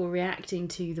other people reacting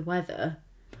to the weather,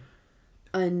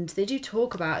 and they do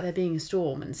talk about there being a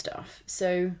storm and stuff.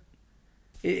 So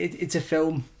it's a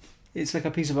film. It's like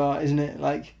a piece of art, isn't it?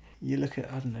 Like, you look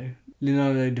at, I don't know,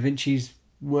 Leonardo da Vinci's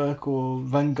work or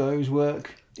Van Gogh's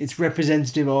work. It's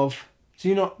representative of. So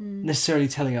you're not necessarily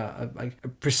telling a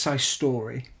precise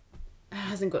story. It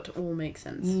hasn't got to all make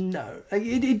sense. No,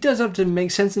 it does have to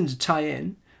make sense and to tie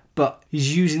in, but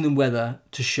he's using the weather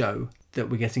to show that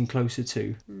we're getting closer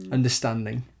to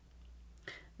understanding.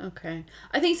 Okay.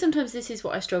 I think sometimes this is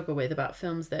what I struggle with about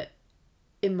films that,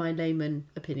 in my layman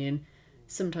opinion,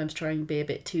 sometimes try and be a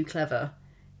bit too clever,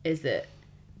 is that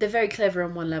they're very clever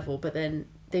on one level, but then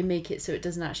they make it so it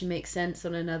doesn't actually make sense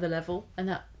on another level, and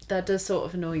that does sort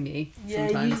of annoy me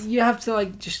sometimes. You have to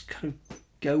just kind of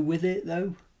go with it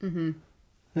though. To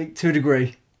a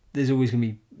degree, there's always going to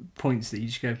be points that you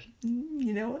just go,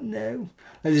 you know what, no.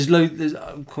 There's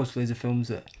of course loads of films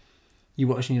that you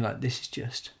watch and you're like, this is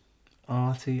just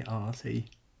arty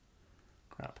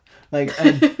crap.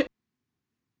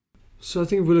 So I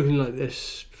think if we're looking like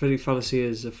this, prophetic fallacy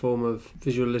is a form of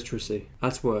visual literacy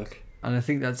at work. And I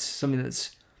think that's something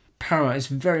that's paramount. It's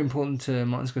very important to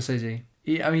Martin Scorsese.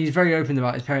 He's very open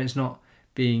about his parents not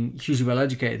being hugely well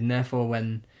educated, and therefore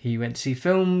when he went to see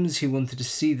films, he wanted to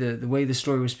see the way the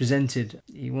story was presented.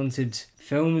 He wanted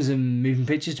films and moving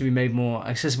pictures to be made more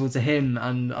accessible to him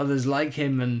and others like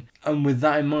him, and with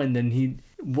that in mind, then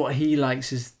what he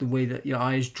likes is the way that your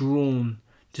eye is drawn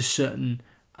to certain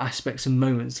aspects and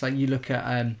moments. Like you look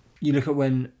at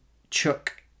when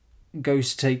Chuck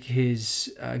goes to take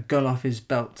his gun off his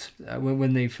belt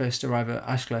when they first arrive at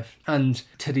Ashcliffe, and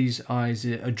Teddy's eyes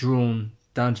are drawn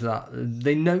down to that.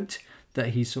 They note that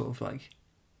he's sort of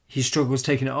he struggles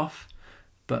taking it off,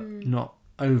 but not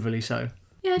overly so.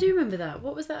 Yeah, I do remember that.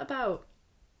 What was that about?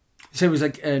 So it was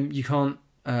you can't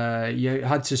you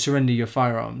had to surrender your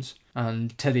firearms,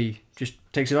 and Teddy just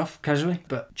takes it off casually,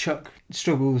 but Chuck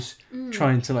struggles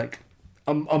trying to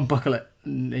unbuckle it,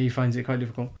 and he finds it quite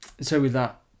difficult. So with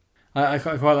that, I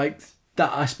quite like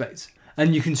that aspect,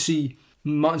 and you can see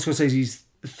Martin Scorsese's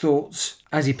thoughts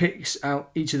as he picks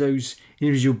out each of those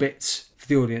individual bits for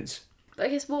the audience. But I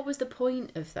guess what was the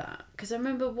point of that? Because I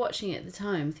remember watching it at the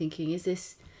time thinking, is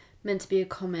this meant to be a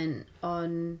comment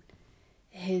on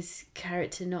his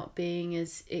character not being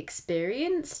as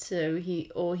experienced, so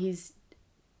he's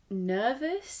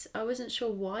nervous? I wasn't sure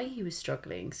why he was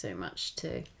struggling so much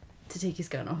to take his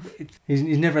gun off. He's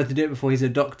never had to do it before. He's a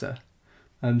doctor,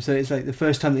 so it's the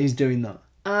first time that he's doing that.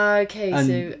 Okay.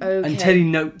 And Teddy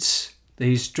notes that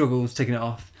he struggles taking it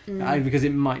off, because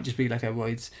it might just be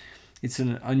it's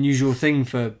an unusual thing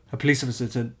for a police officer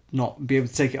to not be able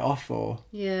to take it off, or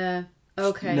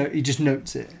okay. No, he just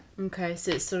notes it. Okay,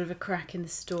 so it's sort of a crack in the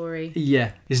story.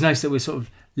 Yeah, it's nice that we're sort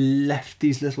of left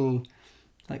these little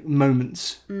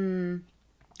moments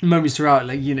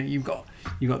throughout. You've got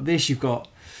this, you've got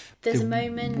there's a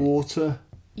moment water.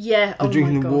 Yeah,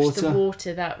 drinking my gosh, the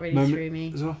water that really threw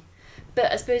me as well.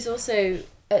 But I suppose also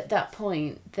at that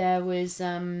point there was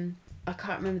I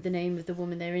can't remember the name of the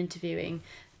woman they're interviewing,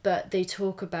 but they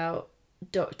talk about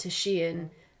Dr.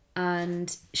 Sheehan,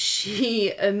 and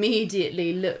she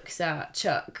immediately looks at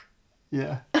Chuck.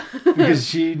 Yeah, because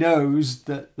she knows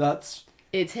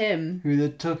it's him who they're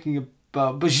talking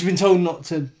about, but she's been told not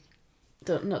to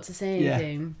say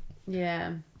anything.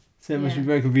 Yeah. So it must be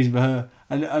very confusing for her.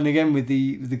 And again with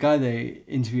the guy they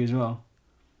interview as well.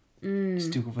 It's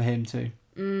difficult for him too.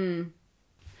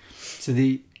 So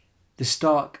the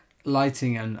stark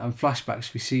lighting and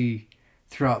flashbacks we see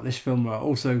throughout this film are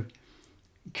also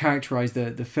characterise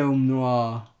the film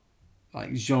noir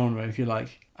like genre, if you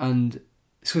like. And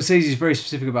Scorsese is very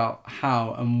specific about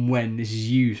how and when this is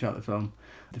used throughout the film.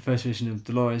 The first vision of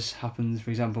Dolores happens, for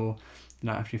example, the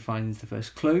night after he finds the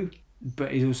first clue,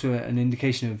 but it's also an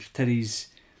indication of Teddy's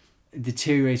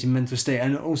deteriorating mental state.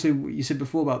 And also what you said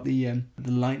before about the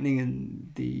lightning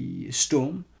and the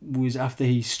storm was after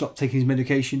he stopped taking his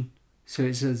medication, so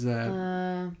it's as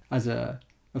a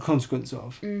consequence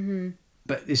of.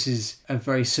 But this is a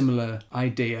very similar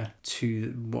idea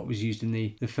to what was used in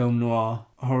the film noir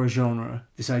horror genre,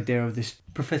 this idea of this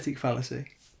prophetic fallacy.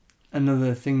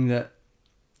 Another thing that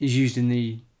is used in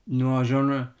the noir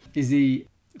genre is the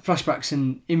flashbacks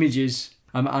and images,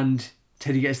 and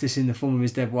Teddy gets this in the form of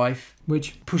his dead wife,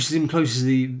 which pushes him closer to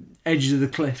the edges of the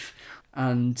cliff.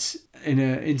 And in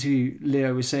an interview,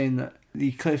 Leo was saying that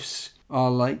the cliffs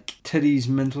are like Teddy's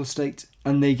mental state,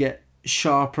 and they get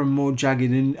sharper and more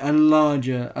jagged and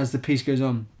larger as the piece goes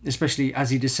on, especially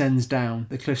as he descends down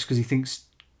the cliffs, because he thinks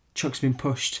Chuck's been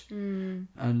pushed and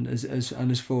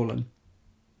has fallen.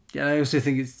 Yeah, I also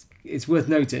think it's worth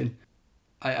noting.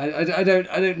 I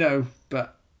don't know,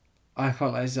 but I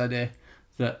quite like this idea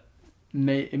that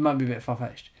it might be a bit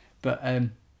far-fetched, but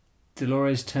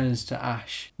Dolores turns to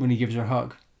ash when he gives her a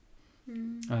hug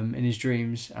in his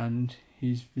dreams, and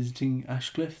he's visiting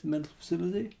Ashcliff, the mental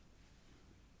facility.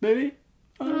 Maybe.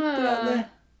 Put it out there.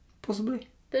 Possibly.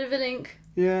 Bit of a link.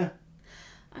 Yeah.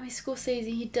 I mean, Scorsese,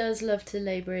 he does love to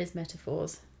labour his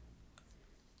metaphors,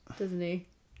 doesn't he?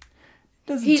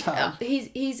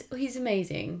 He's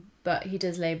amazing, but he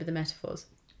does labour the metaphors.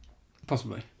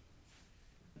 Possibly.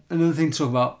 Another thing to talk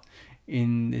about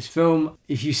in this film,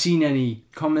 if you've seen any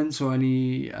comments or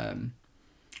any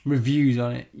reviews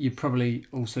on it, you probably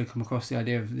also come across the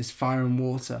idea of this fire and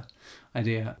water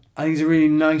idea. I think it's a really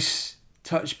nice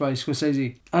touch by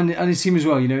Scorsese and his team as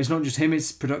well. You know, it's not just him,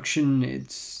 it's production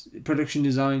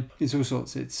design, it's all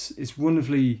sorts. It's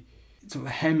wonderfully, it sort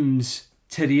of hems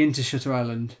Teddy into Shutter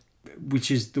Island,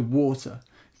 which is the water.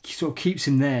 Sort of keeps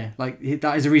him there. Like,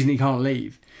 that is the reason he can't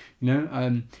leave. You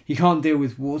know, he can't deal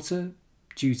with water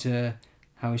due to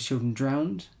how his children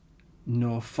drowned,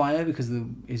 nor fire because of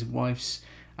his wife's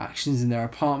actions in their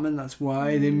apartment. That's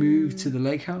why they moved to the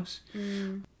lake house.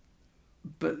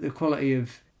 But the quality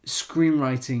of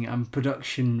screenwriting and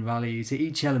production value to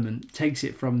each element takes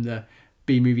it from the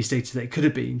B-movie status that it could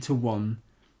have been to one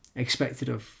expected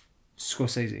of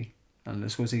Scorsese and the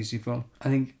Scorsese film. I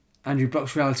think Andrew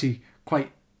blocks reality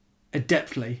quite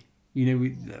adeptly. You know,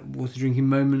 with the water drinking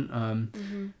moment,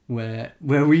 where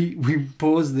we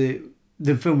paused the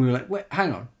film, we were like, wait,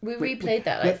 hang on. We replayed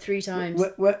that 3 times.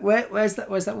 Where's that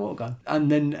water gone?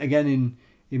 And then again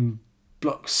in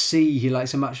Block C, he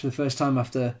lights a match for the first time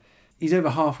after he's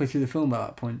over halfway through the film. At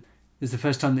that point, it's the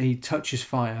first time that he touches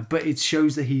fire, but it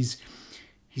shows that he's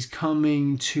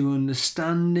coming to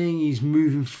understanding. He's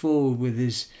moving forward with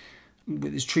his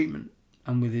treatment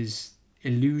and with his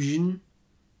illusion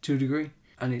to a degree,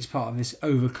 and it's part of this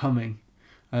overcoming.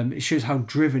 It shows how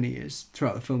driven he is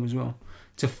throughout the film as well,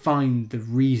 to find the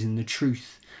reason, the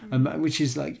truth, which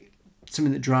is like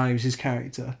something that drives his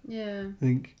character. Yeah, I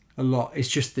think a lot. It's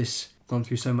just this gone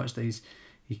through so much that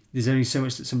there's only so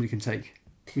much that somebody can take,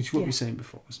 which is what we were saying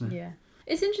before, wasn't it? Yeah,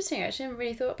 it's interesting. Actually, I haven't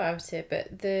really thought about it,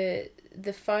 but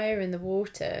the fire and the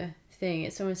water thing,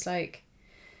 it's almost like,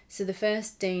 so the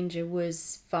first danger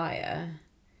was fire.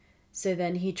 So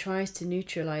then he tries to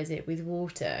neutralise it with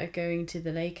water, going to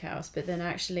the lake house, but then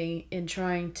actually in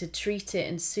trying to treat it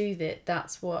and soothe it,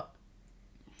 that's what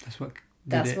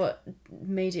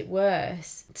made it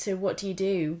worse. So what do you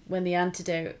do when the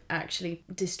antidote actually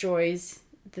destroys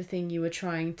the thing you were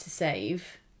trying to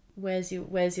save? Where's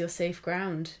your safe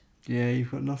ground? Yeah,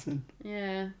 you've got nothing.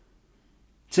 Yeah.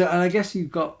 So, and I guess you've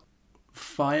got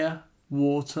fire,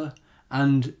 water,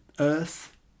 and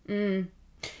earth. In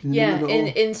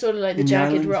sort of like the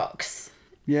jagged rocks.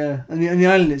 Yeah, and the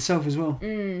island itself as well.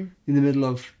 In the middle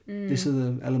of this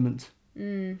other element.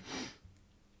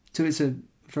 So it's a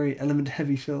very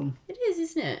element-heavy film. It is,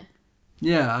 isn't it?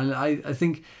 Yeah, and I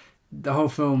think the whole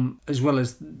film, as well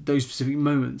as those specific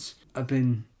moments, have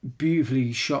been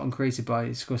beautifully shot and created by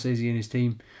Scorsese and his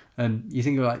team. You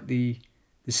think of like the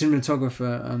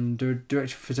cinematographer and director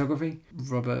of photography,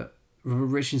 Robert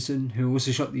Richardson, who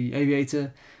also shot The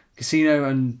Aviator, Casino,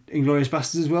 and Inglourious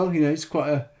Basterds as well. You know, it's quite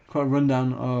a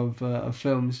rundown of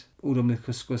films, all done with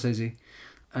Scorsese.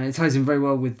 And it ties in very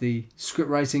well with the script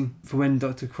writing for when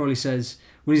Dr. Crawley says,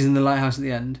 when he's in the lighthouse at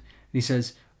the end, and he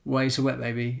says, "Why are you so wet,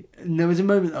 baby?" And there was a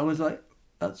moment that I was like,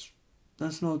 that's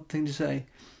an odd thing to say.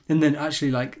 And then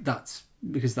actually, like, that's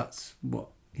because that's what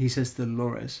he says to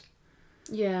Dolores.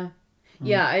 Yeah.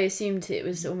 Yeah, I assumed it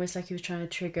was almost like he was trying to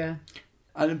trigger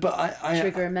a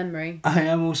memory. I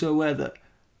am also aware that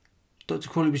Dr.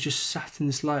 Crawley was just sat in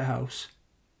this lighthouse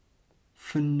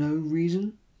for no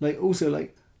reason. Like, also,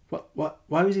 like,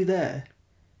 why was he there?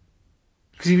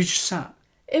 Because he was just sat.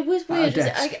 It was weird.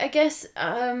 I guess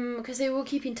because they were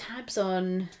keeping tabs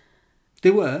on...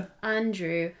 They were?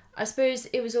 Andrew. I suppose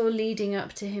it was all leading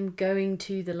up to him going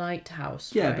to the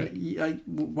lighthouse, yeah, right? But like,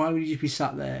 why would you just be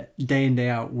sat there day in, day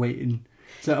out waiting?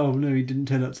 It's like, oh no, he didn't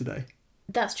turn up today.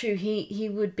 That's true. He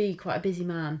would be quite a busy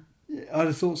man. I'd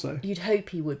have thought so. You'd hope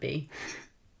he would be.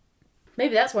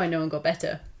 Maybe that's why no one got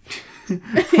better.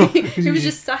 He was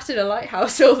just sat in a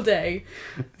lighthouse all day.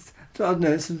 I don't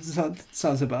know, it sounds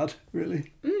so bad,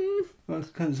 really. Well,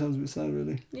 it kind of sounds a bit sad,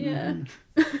 really. Yeah.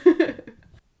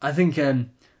 I think a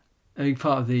big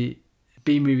part of the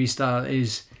B-movie style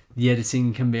is the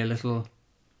editing can be a little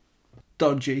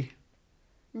dodgy.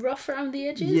 Rough around the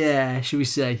edges? Yeah, should we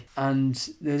say. And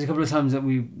there's a couple of times that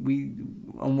we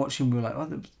on watching, we were like, oh,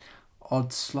 the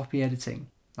odd sloppy editing.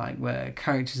 Like where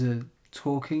characters are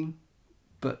talking,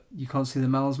 but you can't see the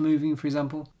mouths moving, for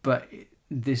example. But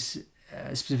this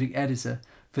specific editor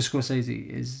for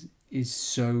Scorsese is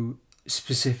so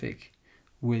specific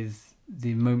with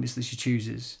the moments that she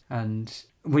chooses. And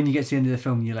when you get to the end of the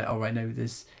film, you're like, oh, right, no,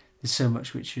 there's so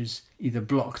much which is either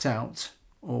blocked out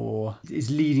or is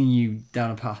leading you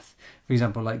down a path. For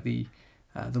example, like the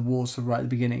water right at the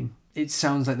beginning. It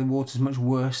sounds like the water's much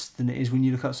worse than it is when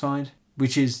you look outside,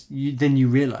 which is, then you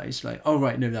realise, like, oh,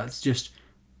 right, no, that's just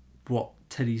what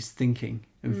Teddy's thinking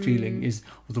and feeling is,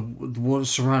 the water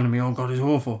surrounding me, oh, God, it's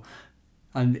awful.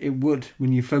 And it would,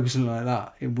 when you focus on it like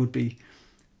that, it would be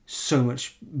so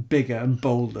much bigger and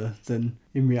bolder than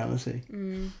in reality.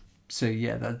 So,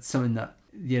 yeah, that's something that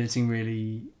the editing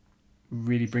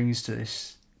really brings to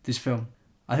this film.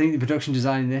 I think the production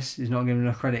design in this is not given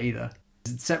enough credit either.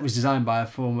 The set was designed by a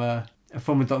former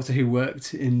doctor who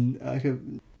worked in like a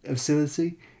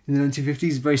facility in the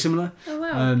 1950s, very similar. Oh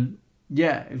wow.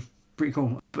 Yeah, it's pretty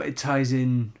cool. But it ties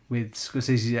in with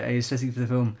Scorsese's aesthetic for the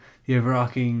film. The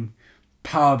overarching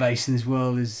power base in this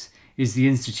world is the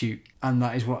Institute, and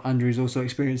that is what Andrew is also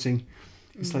experiencing.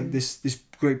 It's like this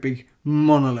great big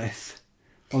monolith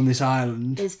on this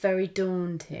island. It's very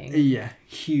daunting. Yeah,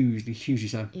 hugely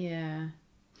so. Yeah.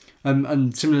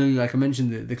 And similarly, like I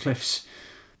mentioned, the cliffs,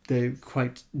 they're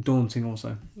quite daunting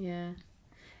also. Yeah.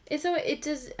 It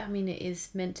is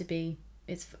meant to be,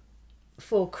 it's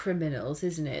for criminals,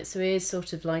 isn't it? So it is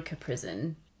sort of like a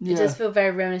prison. Yeah. It does feel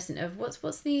very reminiscent of what's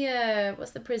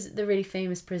the prison, the really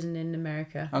famous prison in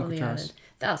America on the island.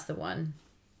 That's the one.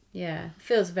 Yeah,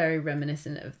 feels very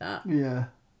reminiscent of that. Yeah.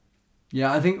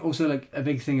 Yeah, I think also like a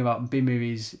big thing about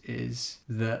B-movies is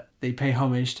that they pay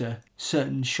homage to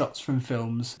certain shots from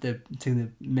films. They're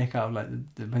taking the mick out of like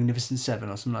the Magnificent Seven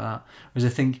or something like that. Whereas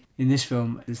I think in this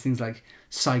film, there's things like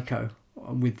Psycho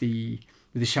with the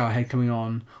shower head coming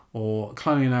on, or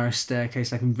climbing a narrow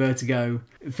staircase like in Vertigo.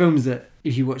 Films that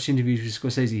if you watch interviews with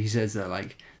Scorsese, he says they're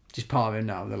like just part of him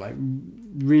now. They're like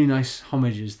really nice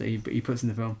homages that he puts in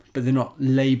the film, but they're not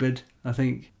laboured. I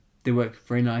think they work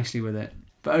very nicely with it.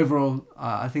 But overall,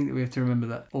 I think that we have to remember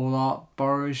that all art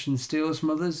borrows and steals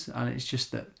from others, and it's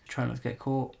just that try not to get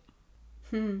caught.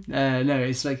 No,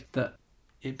 it's like that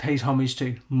it pays homage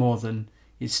to more than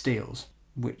it steals,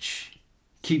 which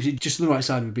keeps it just the right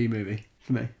side of a B-movie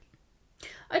for me.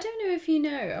 I don't know if you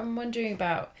know, I'm wondering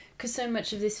about, because so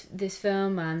much of this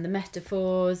film and the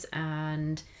metaphors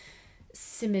and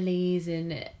similes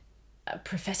and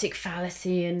prophetic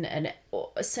fallacy and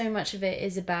so much of it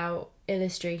is about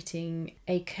illustrating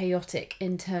a chaotic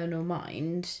internal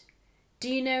mind. Do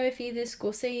you know if either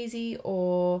Scorsese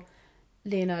or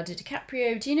Leonardo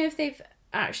DiCaprio, do you know if they've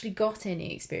actually got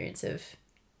any experience of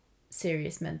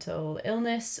serious mental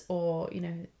illness or,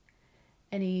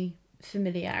 any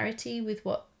familiarity with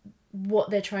what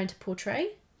they're trying to portray?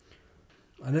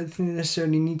 I don't think they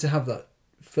necessarily need to have that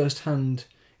first-hand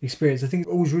experience. I think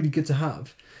it's always really good to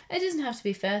have. It doesn't have to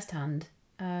be first-hand.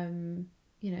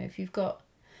 If you've got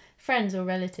friends or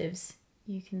relatives,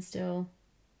 you can still,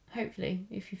 hopefully,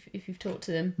 if you've talked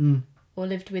to them or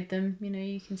lived with them,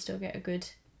 you can still get a good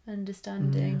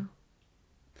understanding.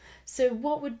 Yeah. So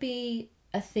what would be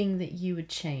a thing that you would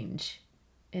change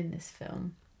in this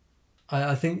film?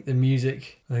 I think the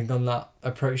music, on that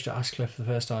approach to Ashcliffe the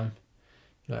first time,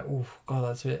 you're like, oh, God,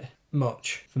 that's a bit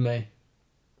much for me.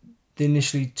 the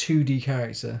initially 2D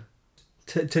character.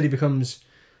 Teddy becomes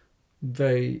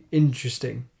very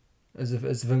interesting as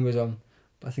the film goes on.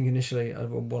 But I think initially I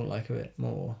would want like a bit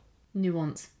more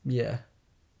nuance. Yeah.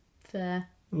 Fair.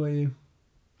 What about you?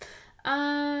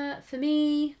 For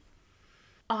me,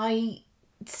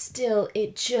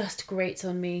 it just grates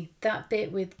on me. That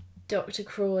bit with Dr.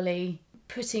 Crawley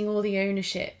putting all the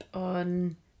ownership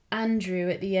on Andrew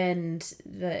at the end,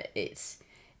 that it's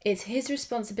his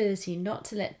responsibility not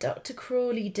to let Dr.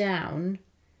 Crawley down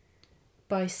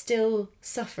by still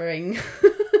suffering.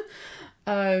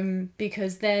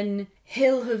 Because then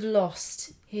he'll have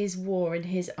lost his war and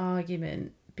his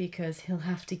argument, because he'll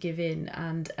have to give in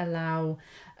and allow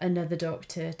another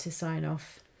doctor to sign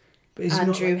off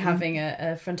Andrew having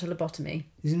a frontal lobotomy.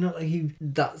 Is it not like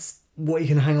that's what he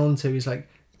can hang on to? Is like,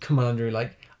 come on, Andrew,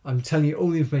 like, I'm telling you all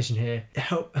the information here.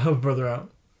 Help a brother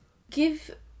out.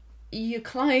 Give your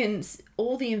clients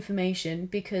all the information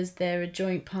because they're a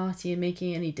joint party and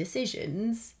making any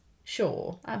decisions.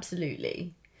 Sure,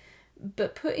 absolutely.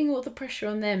 But putting all the pressure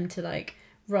on them to like,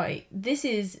 right, this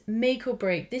is make or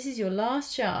break. This is your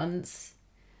last chance.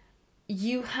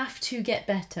 You have to get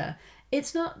better.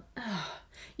 It's not...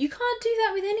 you can't do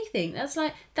that with anything.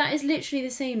 That is literally the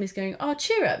same as going, oh,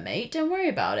 cheer up, mate. Don't worry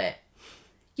about it.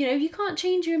 You know, you can't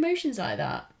change your emotions like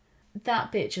that.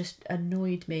 That bit just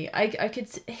annoyed me. I could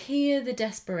hear the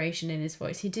desperation in his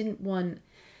voice. He didn't want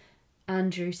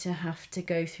Andrew to have to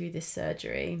go through this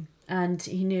surgery. And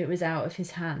he knew it was out of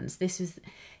his hands. This was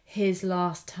his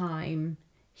last time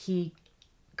he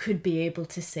could be able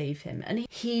to save him. And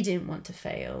he didn't want to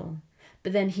fail.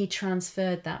 But then he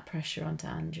transferred that pressure onto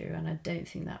Andrew. And I don't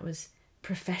think that was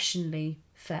professionally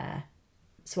fair.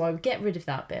 So I would get rid of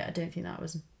that bit. I don't think that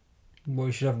was... Well,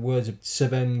 we should have words of Sir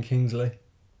Ben Kingsley.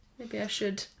 Maybe I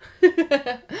should.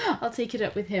 I'll take it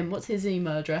up with him. What's his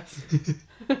email address?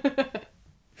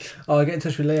 I'll get in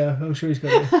touch with Leo. I'm sure he's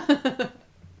got it.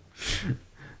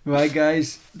 Right,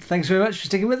 guys. Thanks very much for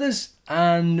sticking with us.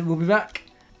 And we'll be back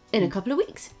in a couple of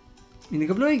weeks.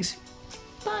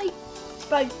 Bye.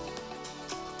 Bye.